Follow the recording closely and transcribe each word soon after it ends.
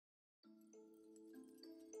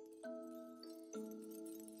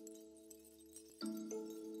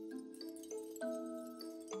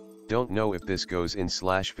Don't know if this goes in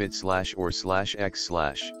 /fit/ or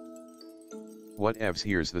 /x/. Whatevs,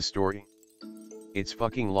 here's the story. It's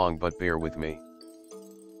fucking long, but bear with me.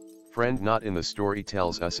 Friend not in the story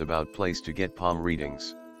tells us about place to get palm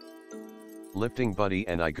readings. Lifting buddy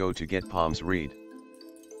and I go to get palms read.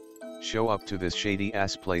 Show up to this shady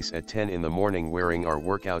ass place at 10 in the morning wearing our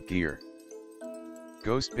workout gear.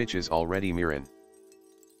 Ghost bitches already mirin.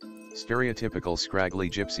 Stereotypical scraggly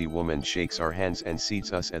gypsy woman shakes our hands and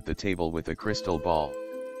seats us at the table with a crystal ball.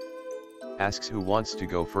 Asks who wants to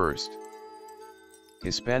go first.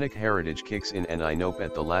 Hispanic heritage kicks in and I nope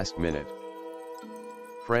at the last minute.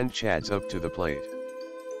 Friend chads up to the plate.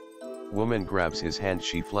 Woman grabs his hand,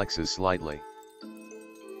 she flexes slightly.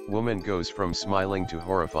 Woman goes from smiling to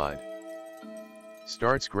horrified.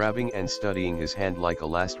 Starts grabbing and studying his hand like a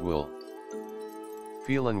last will.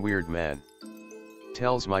 Feelin' weird, man.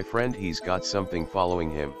 Tells my friend he's got something following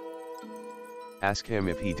him. Ask him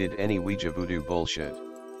if he did any Ouija voodoo bullshit.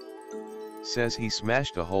 Says he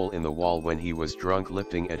smashed a hole in the wall when he was drunk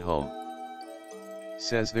lifting at home.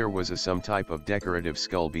 Says there was some type of decorative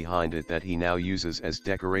skull behind it that he now uses as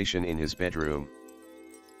decoration in his bedroom.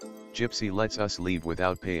 Gypsy lets us leave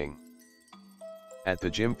without paying. At the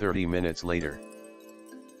gym 30 minutes later.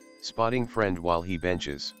 Spotting friend while he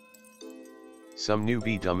benches. Some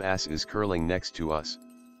newbie dumbass is curling next to us.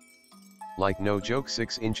 Like no joke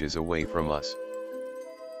 6 inches away from us.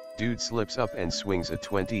 Dude slips up and swings a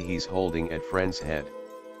 20 he's holding at friend's head.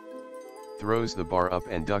 Throws the bar up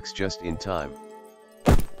and ducks just in time.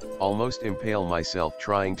 Almost impale myself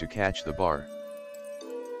trying to catch the bar.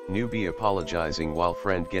 Newbie apologizing while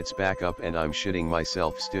friend gets back up and I'm shitting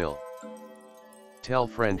myself still. Tell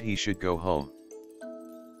friend he should go home.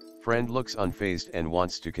 Friend looks unfazed and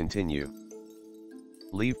wants to continue.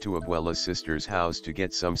 Leave to Abuela's sister's house to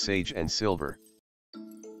get some sage and silver.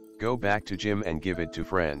 Go back to gym and give it to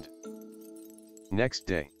friend. Next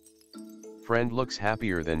day. Friend looks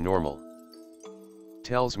happier than normal.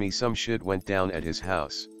 Tells me some shit went down at his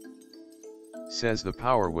house. Says the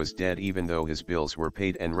power was dead even though his bills were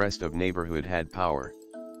paid and rest of neighborhood had power.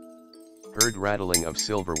 Heard rattling of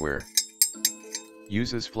silverware.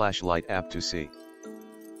 Uses flashlight app to see.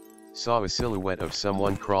 Saw a silhouette of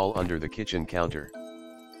someone crawl under the kitchen counter.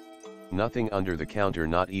 Nothing under the counter,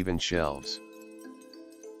 not even shelves.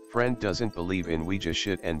 Friend doesn't believe in Ouija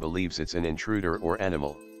shit and believes it's an intruder or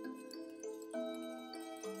animal.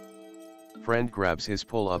 Friend grabs his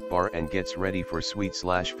pull-up bar and gets ready for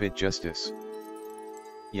sweet/fit justice.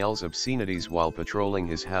 Yells obscenities while patrolling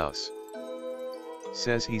his house.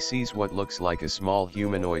 Says he sees what looks like a small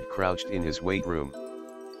humanoid crouched in his weight room.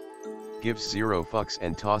 Gives 0 fucks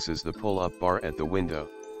and tosses the pull-up bar at the window.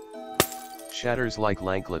 Shatters like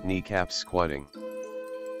lanklet kneecaps squatting.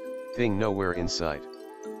 Thing nowhere in sight.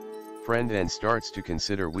 Friend then starts to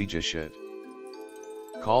consider Ouija shit.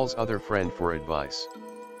 Calls other friend for advice.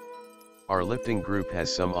 Our lifting group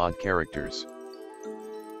has some odd characters.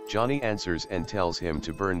 Johnny answers and tells him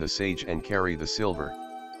to burn the sage and carry the silver.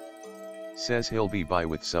 Says he'll be by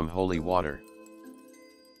with some holy water.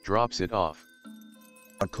 Drops it off.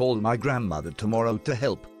 I called my grandmother tomorrow to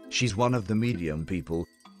help, she's one of the medium people.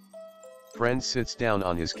 Friend sits down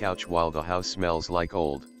on his couch while the house smells like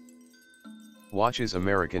old. Watches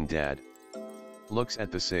American Dad. Looks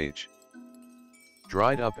at the sage.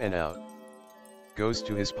 Dried up and out. Goes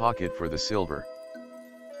to his pocket for the silver.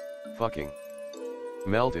 Fucking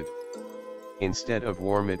melted. Instead of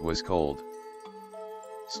warm it was cold.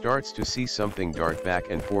 Starts to see something dart back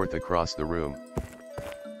and forth across the room.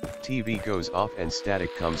 TV goes off and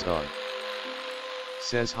static comes on.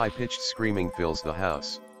 Says high-pitched screaming fills the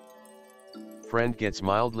house. Friend gets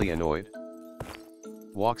mildly annoyed.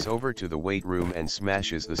 Walks over to the weight room and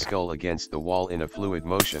smashes the skull against the wall in a fluid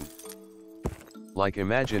motion. Like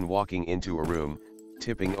imagine walking into a room,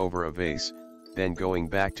 tipping over a vase, then going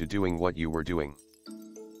back to doing what you were doing.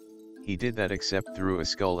 He did that except threw a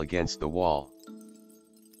skull against the wall.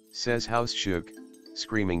 Says house shook,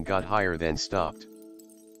 screaming got higher then stopped.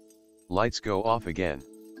 Lights go off again.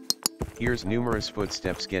 Hears numerous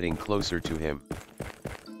footsteps getting closer to him.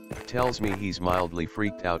 Tells me he's mildly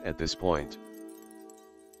freaked out at this point.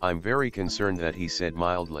 I'm very concerned that he said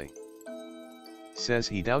mildly. Says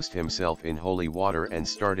he doused himself in holy water and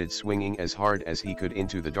started swinging as hard as he could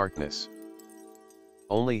into the darkness.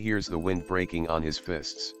 Only hears the wind breaking on his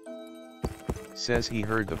fists. Says he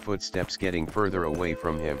heard the footsteps getting further away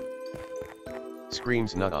from him.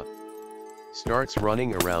 Screams nutta. Starts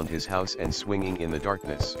running around his house and swinging in the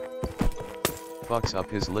darkness. Fucks up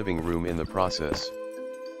his living room in the process.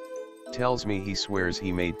 Tells me he swears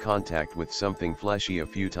he made contact with something fleshy a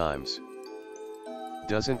few times.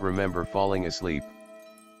 Doesn't remember falling asleep.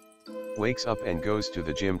 Wakes up and goes to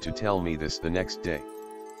the gym to tell me this the next day.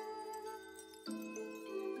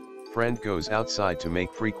 Friend goes outside to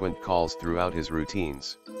make frequent calls throughout his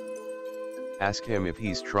routines. Ask him if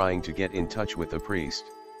he's trying to get in touch with the priest.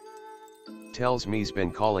 Tells me's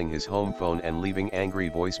been calling his home phone and leaving angry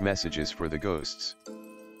voice messages for the ghosts.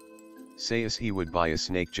 Says he would buy a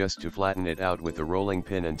snake just to flatten it out with a rolling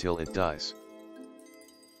pin until it dies.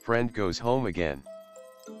 Friend goes home again.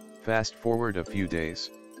 Fast forward a few days.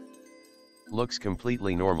 Looks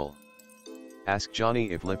completely normal. Ask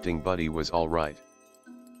Johnny if lifting buddy was alright.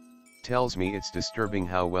 Tells me it's disturbing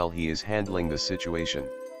how well he is handling the situation.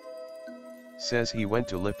 Says he went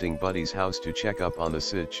to lifting buddy's house to check up on the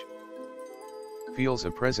sitch. Feels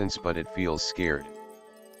a presence but it feels scared.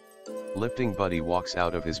 Lifting buddy walks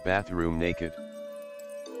out of his bathroom naked.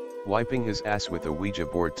 Wiping his ass with a Ouija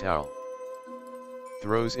board towel.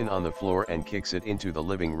 Throws in on the floor and kicks it into the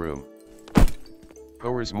living room.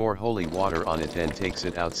 Pours more holy water on it then takes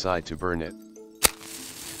it outside to burn it.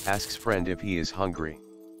 Asks friend if he is hungry.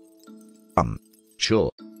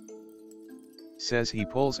 Sure. Says he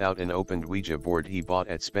pulls out an opened Ouija board he bought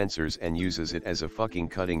at Spencer's and uses it as a fucking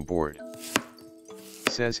cutting board.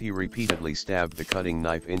 Says he repeatedly stabbed the cutting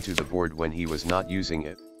knife into the board when he was not using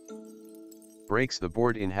it. Breaks the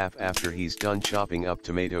board in half after he's done chopping up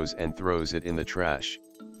tomatoes and throws it in the trash.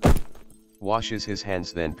 Washes his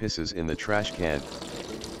hands then pisses in the trash can.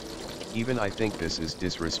 Even I think this is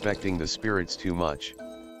disrespecting the spirits too much.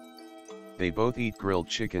 They both eat grilled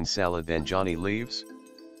chicken salad then Johnny leaves.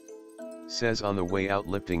 Says on the way out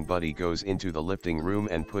lifting buddy goes into the lifting room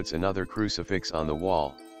and puts another crucifix on the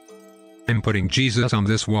wall. I'm putting Jesus on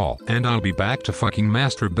this wall and I'll be back to fucking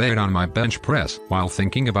masturbate on my bench press while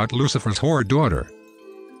thinking about Lucifer's whore daughter.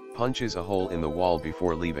 Punches a hole in the wall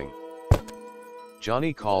before leaving.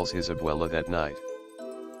 Johnny calls his abuela that night.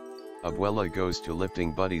 Abuela goes to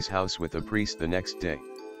lifting buddy's house with a priest the next day.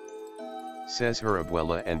 Says her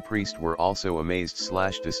abuela and priest were also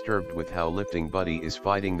amazed/disturbed with how lifting buddy is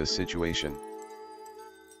fighting the situation.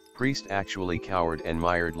 Priest actually cowered and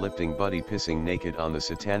mired lifting buddy pissing naked on the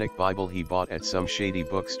satanic Bible he bought at some shady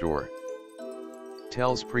bookstore.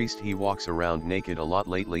 Tells priest he walks around naked a lot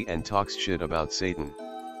lately and talks shit about Satan.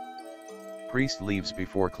 Priest leaves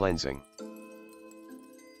before cleansing.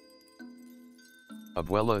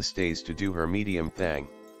 Abuela stays to do her medium thing.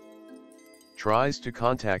 Tries to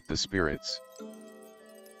contact the spirits.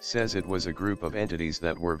 Says it was a group of entities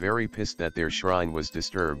that were very pissed that their shrine was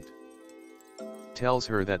disturbed. Tells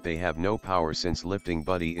her that they have no power since lifting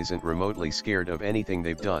buddy isn't remotely scared of anything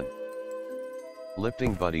they've done.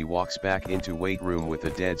 Lifting buddy walks back into weight room with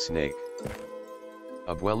a dead snake.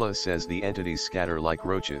 Abuela says the entities scatter like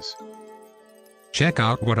roaches. Check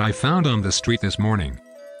out what I found on the street this morning.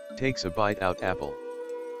 Takes a bite out apple.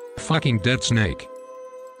 Fucking dead snake.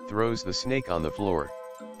 Throws the snake on the floor.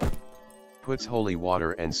 Puts holy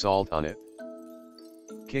water and salt on it.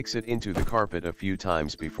 Kicks it into the carpet a few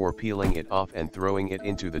times before peeling it off and throwing it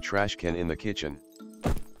into the trash can in the kitchen.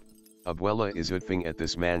 Abuela is oofing at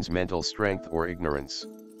this man's mental strength or ignorance.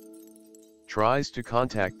 Tries to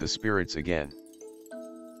contact the spirits again.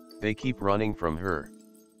 They keep running from her.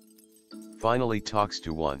 Finally talks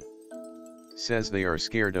to one. Says they are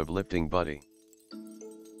scared of lifting buddy.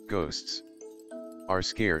 Ghosts are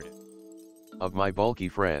scared of my bulky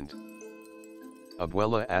friend.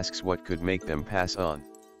 Abuela asks what could make them pass on.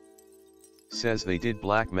 Says they did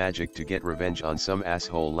black magic to get revenge on some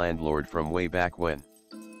asshole landlord from way back when.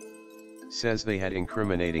 Says they had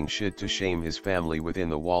incriminating shit to shame his family within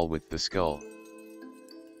the wall with the skull.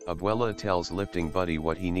 Abuela tells lifting buddy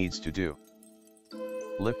what he needs to do.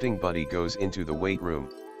 Lifting buddy goes into the weight room.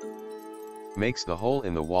 Makes the hole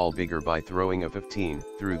in the wall bigger by throwing a 15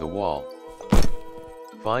 through the wall.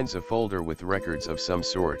 Finds a folder with records of some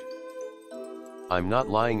sort. I'm not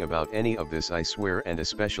lying about any of this, I swear, and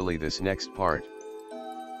especially this next part.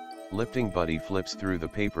 Lifting buddy flips through the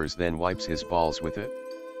papers then wipes his balls with it.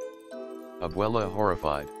 Abuela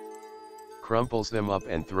horrified. Crumples them up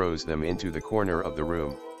and throws them into the corner of the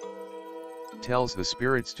room. Tells the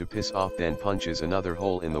spirits to piss off then punches another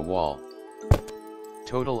hole in the wall.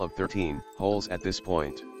 Total of 13 holes at this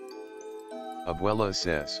point. Abuela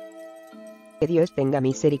says. Que Dios tenga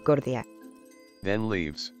misericordia. Then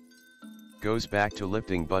leaves. Goes back to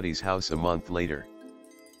lifting buddy's house a month later.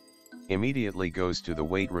 Immediately goes to the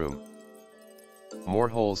weight room. More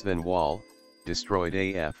holes than wall, destroyed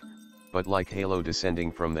AF, but like Halo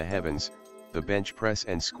descending from the heavens, the bench press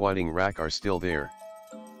and squatting rack are still there.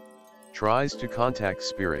 Tries to contact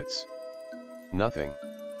spirits. Nothing.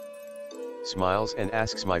 Smiles and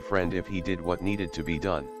asks my friend if he did what needed to be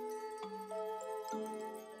done.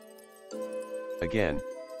 Again,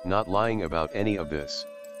 not lying about any of this.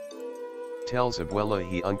 Tells Abuela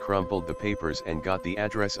he uncrumpled the papers and got the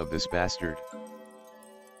address of this bastard.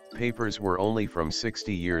 Papers were only from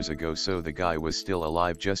 60 years ago, so the guy was still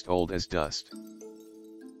alive, just old as dust.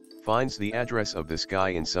 Finds the address of this guy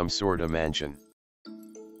in some sorta mansion.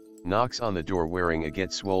 Knocks on the door wearing a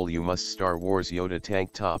Get Swole You Must Star Wars Yoda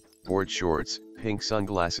tank top, board shorts, pink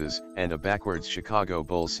sunglasses, and a backwards Chicago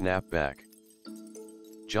Bulls snapback.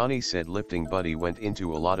 Johnny said lifting buddy went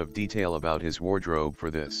into a lot of detail about his wardrobe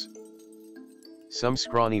for this. Some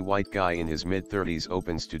scrawny white guy in his mid-30s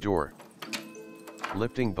opens to door.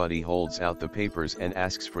 Lifting buddy holds out the papers and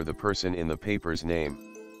asks for the person in the paper's name.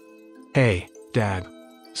 Hey, Dad.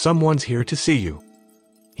 Someone's here to see you.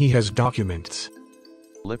 He has documents.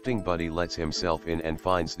 Lifting buddy lets himself in and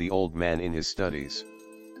finds the old man in his studies.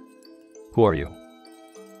 Who are you?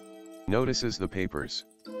 Notices the papers.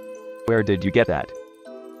 Where did you get that?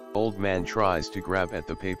 Old man tries to grab at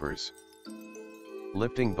the papers.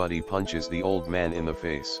 Lifting buddy punches the old man in the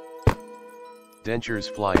face. Dentures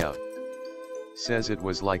fly out. Says it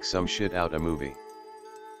was like some shit out a movie.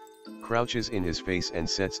 Crouches in his face and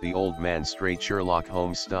sets the old man straight Sherlock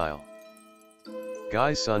Holmes style.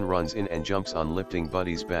 Guy's son runs in and jumps on lifting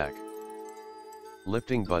buddy's back.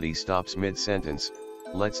 Lifting buddy stops mid-sentence,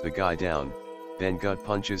 lets the guy down, then gut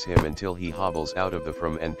punches him until he hobbles out of the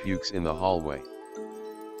room and pukes in the hallway.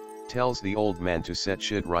 Tells the old man to set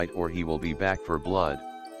shit right or he will be back for blood.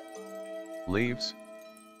 Leaves.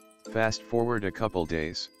 Fast forward a couple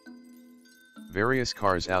days. Various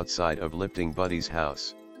cars outside of lifting buddy's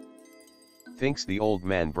house. Thinks the old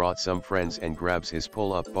man brought some friends and grabs his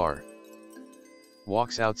pull-up bar.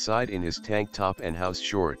 Walks outside in his tank top and house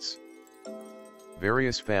shorts.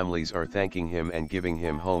 Various families are thanking him and giving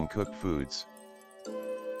him home-cooked foods.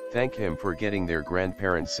 Thank him for getting their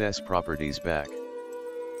grandparents' properties back.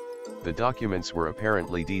 The documents were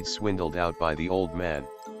apparently deeds swindled out by the old man.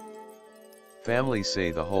 Families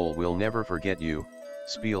say the whole "will never forget you"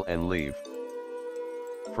 spiel and leave.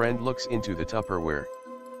 Friend looks into the Tupperware.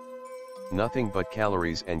 Nothing but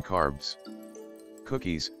calories and carbs.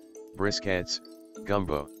 Cookies, briskets,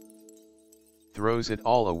 gumbo. Throws it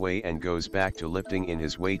all away and goes back to lifting in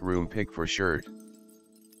his weight room pick for shirt.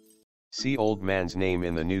 See old man's name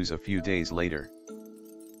in the news a few days later.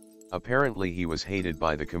 Apparently he was hated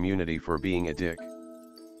by the community for being a dick.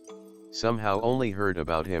 Somehow only heard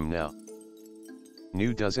about him now.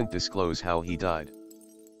 New doesn't disclose how he died.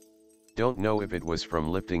 Don't know if it was from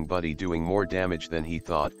lifting buddy doing more damage than he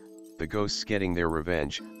thought, the ghosts getting their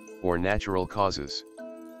revenge, or natural causes.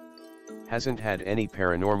 Hasn't had any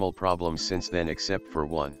paranormal problems since then except for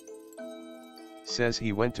one. Says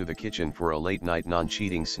he went to the kitchen for a late night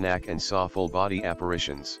non-cheating snack and saw full body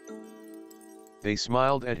apparitions. They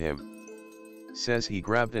smiled at him. Says he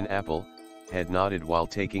grabbed an apple, head nodded while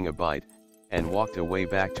taking a bite, and walked away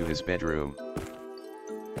back to his bedroom.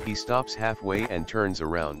 He stops halfway and turns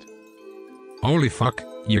around. Holy fuck,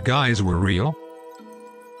 you guys were real?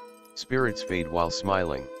 Spirits fade while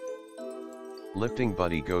smiling. Lifting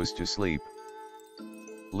buddy goes to sleep.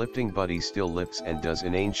 Lifting buddy still lifts and does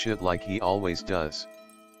inane shit like he always does.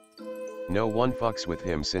 No one fucks with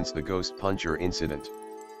him since the ghost puncher incident.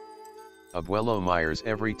 Abuelo Myers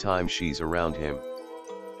every time she's around him.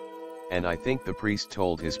 And I think the priest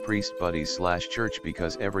told his priest buddies / church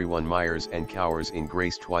because everyone Myers and cowers in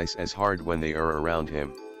grace twice as hard when they are around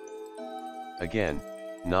him. Again,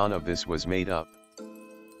 none of this was made up.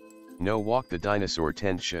 No walk the dinosaur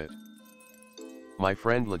tent shit. My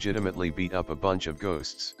friend legitimately beat up a bunch of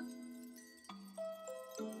ghosts.